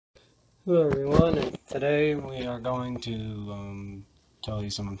Hello everyone, and today we are going to tell you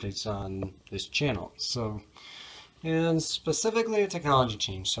some updates on this channel. And specifically a technology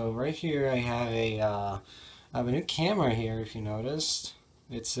change. So right here I have a new camera here, if you noticed.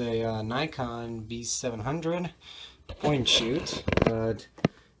 It's a Nikon B700 point and shoot, but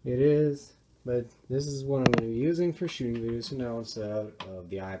this is what I'm going to be using for shooting videos now instead of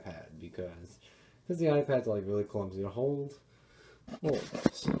the iPad because the iPad's like really clumsy to hold.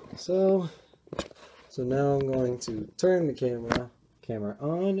 So now I'm going to turn the camera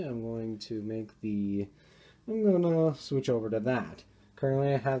on. I'm going to switch over to that.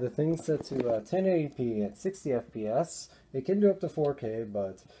 Currently I have the thing set to 1080p at 60 FPS. It can do up to 4K,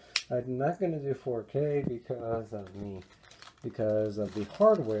 but I'm not going to do 4K because of the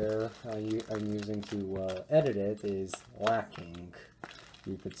hardware I'm using to edit it is lacking,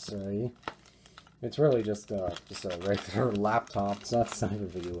 you could say. It's really just a regular laptop. It's not designed for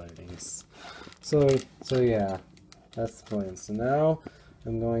video editing. So yeah, that's the plan. So now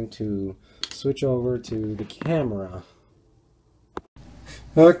I'm going to switch over to the camera.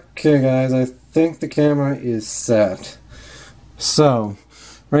 Okay, guys, I think the camera is set. So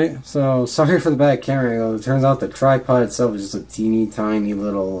sorry for the bad camera angle. It turns out the tripod itself is just a teeny tiny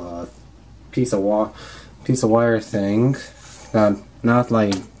little piece of wire thing. Not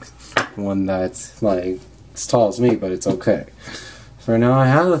like one that's like as tall as me, but it's okay. So now I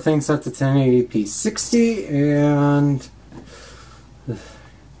have the thing set to 1080p 60, and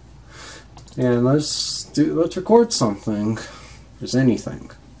let's record something. If there's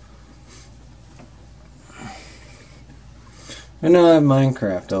anything. I know I have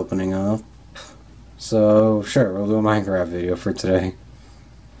Minecraft opening up, so sure, we'll do a Minecraft video for today.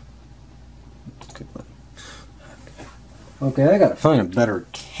 Okay, I gotta find a better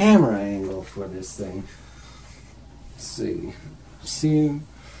camera angle for this thing. Let's see.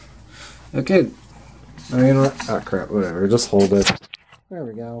 Okay. Oh, you know what? Ah, crap, whatever. Just hold it. There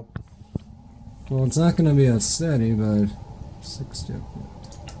we go. Well, it's not gonna be as steady, but 60.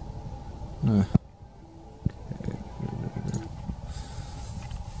 Okay.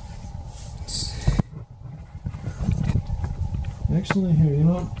 Actually, here, you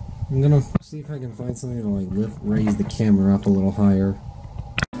know what? I'm gonna see if I can find something to like raise the camera up a little higher.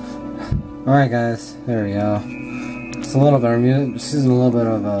 Alright guys, there we go. It's a little bit, I'm just using a little bit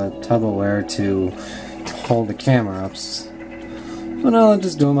of a Tupperware to hold the camera up. But now let's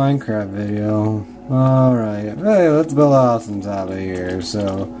just do a Minecraft video. Alright, hey, let's build a house on top of here.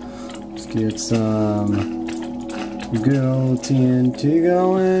 So, let's get some good old TNT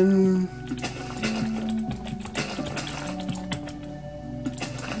going.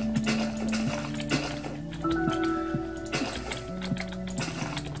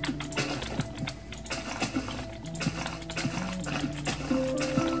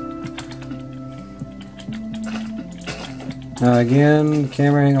 Now again,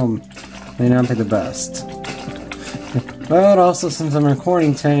 camera angle may not be the best. But also, since I'm recording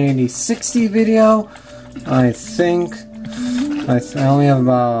 1080 60 video, I think I only have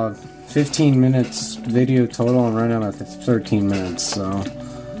about 15 minutes video total, and right now I'm at 13 minutes, so I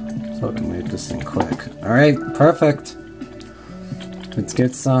can make this thing quick. Alright, perfect. Let's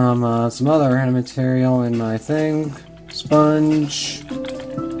get some other random material in my thing. Sponge.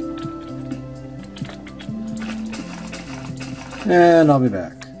 And I'll be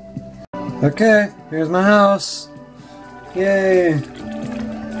back. Okay, here's my house. Yay! Yay,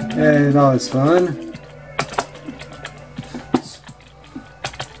 it's always fun.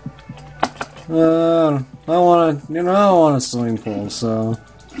 I want a swimming pool, so.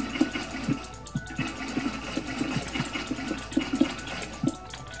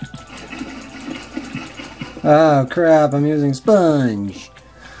 Oh crap, I'm using sponge.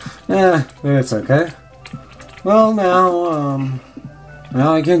 Yeah, it's okay. Well, now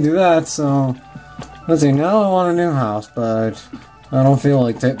I can't do that, so let's see, now I want a new house, but I don't feel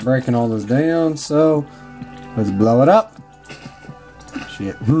like breaking all this down, so let's blow it up.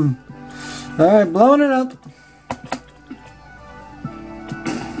 Shit. Alright, blowing it up.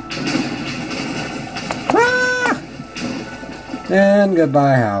 Ah! And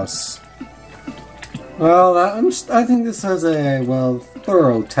goodbye, house. Well, I think this has a,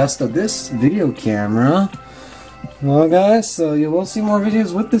 thorough test of this video camera. Well guys, so you will see more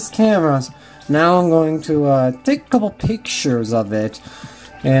videos with this camera. Now I'm going to take a couple pictures of it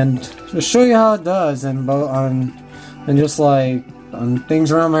and just show you how it does, and just like on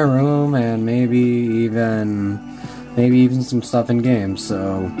things around my room, and maybe even some stuff in games.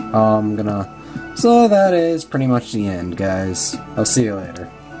 So that is pretty much the end, guys. I'll see you later.